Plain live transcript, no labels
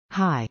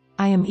Hi,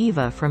 I am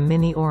Eva from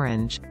Mini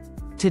Orange.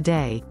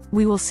 Today,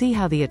 we will see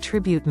how the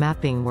attribute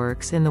mapping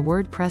works in the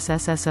WordPress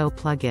SSO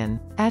plugin.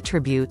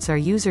 Attributes are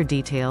user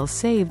details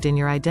saved in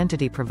your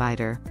identity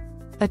provider.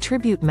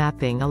 Attribute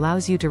mapping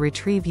allows you to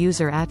retrieve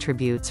user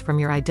attributes from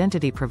your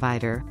identity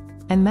provider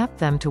and map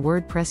them to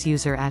WordPress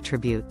user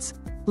attributes.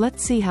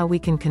 Let's see how we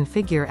can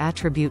configure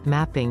attribute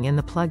mapping in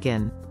the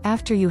plugin.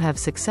 After you have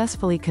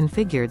successfully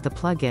configured the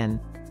plugin,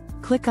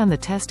 click on the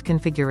Test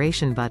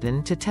Configuration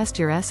button to test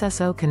your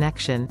SSO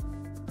connection.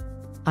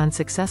 On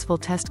successful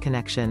test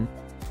connection,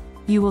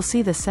 you will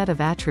see the set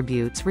of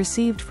attributes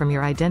received from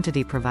your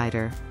identity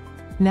provider.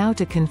 Now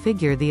to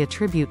configure the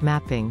attribute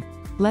mapping,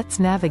 let's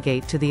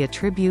navigate to the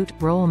Attribute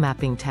Role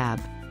Mapping tab.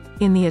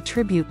 In the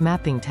Attribute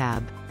Mapping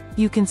tab,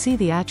 you can see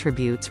the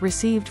attributes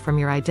received from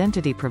your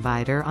identity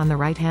provider on the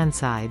right-hand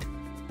side.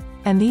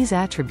 And these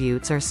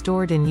attributes are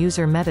stored in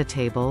user meta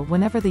table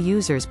whenever the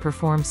users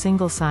perform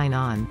single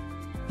sign-on.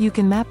 You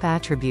can map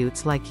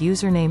attributes like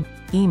username,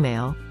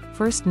 email,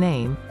 first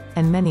name,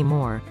 and many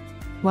more.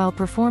 While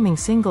performing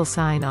single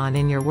sign-on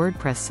in your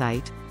WordPress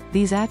site,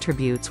 these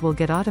attributes will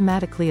get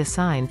automatically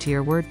assigned to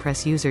your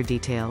WordPress user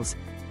details.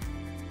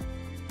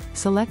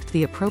 Select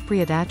the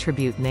appropriate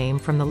attribute name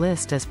from the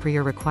list as per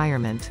your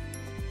requirement.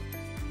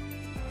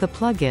 The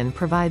plugin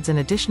provides an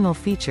additional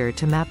feature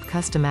to map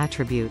custom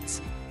attributes,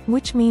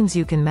 which means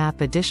you can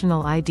map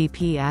additional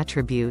IDP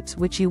attributes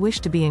which you wish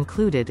to be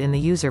included in the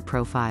user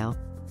profile.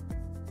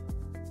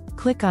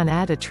 Click on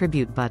Add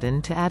Attribute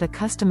button to add a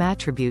custom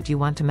attribute you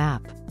want to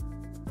map.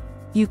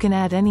 You can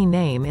add any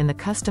name in the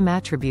Custom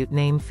Attribute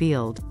Name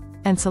field,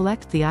 and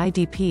select the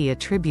IDP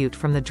attribute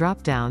from the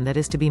drop-down that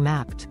is to be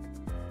mapped.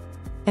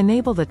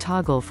 Enable the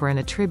toggle for an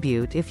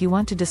attribute if you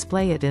want to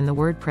display it in the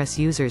WordPress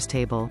Users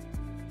table.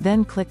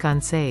 Then click on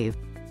Save.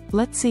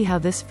 Let's see how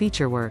this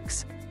feature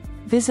works.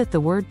 Visit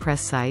the WordPress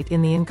site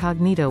in the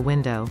incognito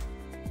window.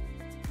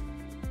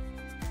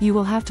 You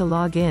will have to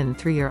log in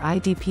through your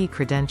IDP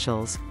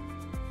credentials.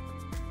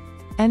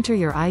 Enter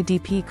your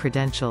IDP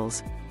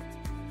credentials.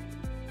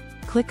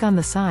 Click on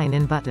the Sign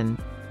In button.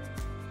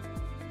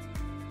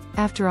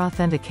 After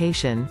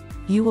authentication,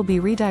 you will be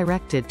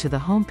redirected to the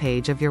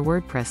homepage of your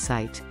WordPress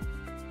site.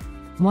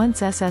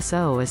 Once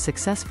SSO is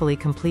successfully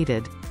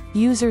completed,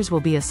 users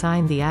will be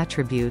assigned the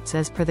attributes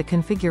as per the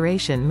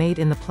configuration made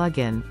in the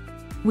plugin.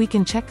 We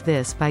can check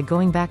this by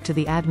going back to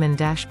the admin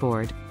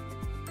dashboard.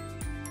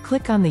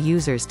 Click on the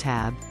Users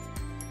tab.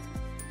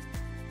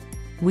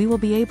 We will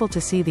be able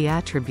to see the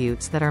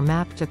attributes that are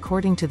mapped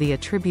according to the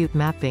attribute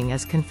mapping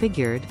as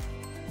configured.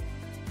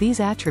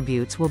 These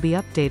attributes will be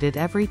updated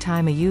every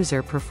time a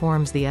user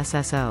performs the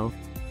SSO.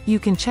 You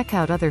can check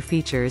out other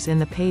features in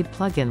the paid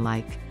plugin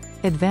like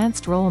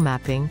advanced role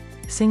mapping,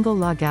 single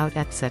logout,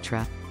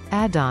 etc.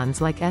 Add-ons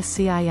like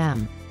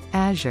SCIM,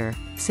 Azure,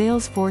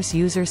 Salesforce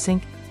User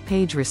Sync,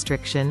 page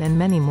restriction, and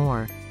many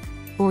more.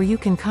 Or you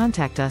can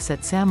contact us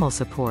at SAML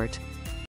Support.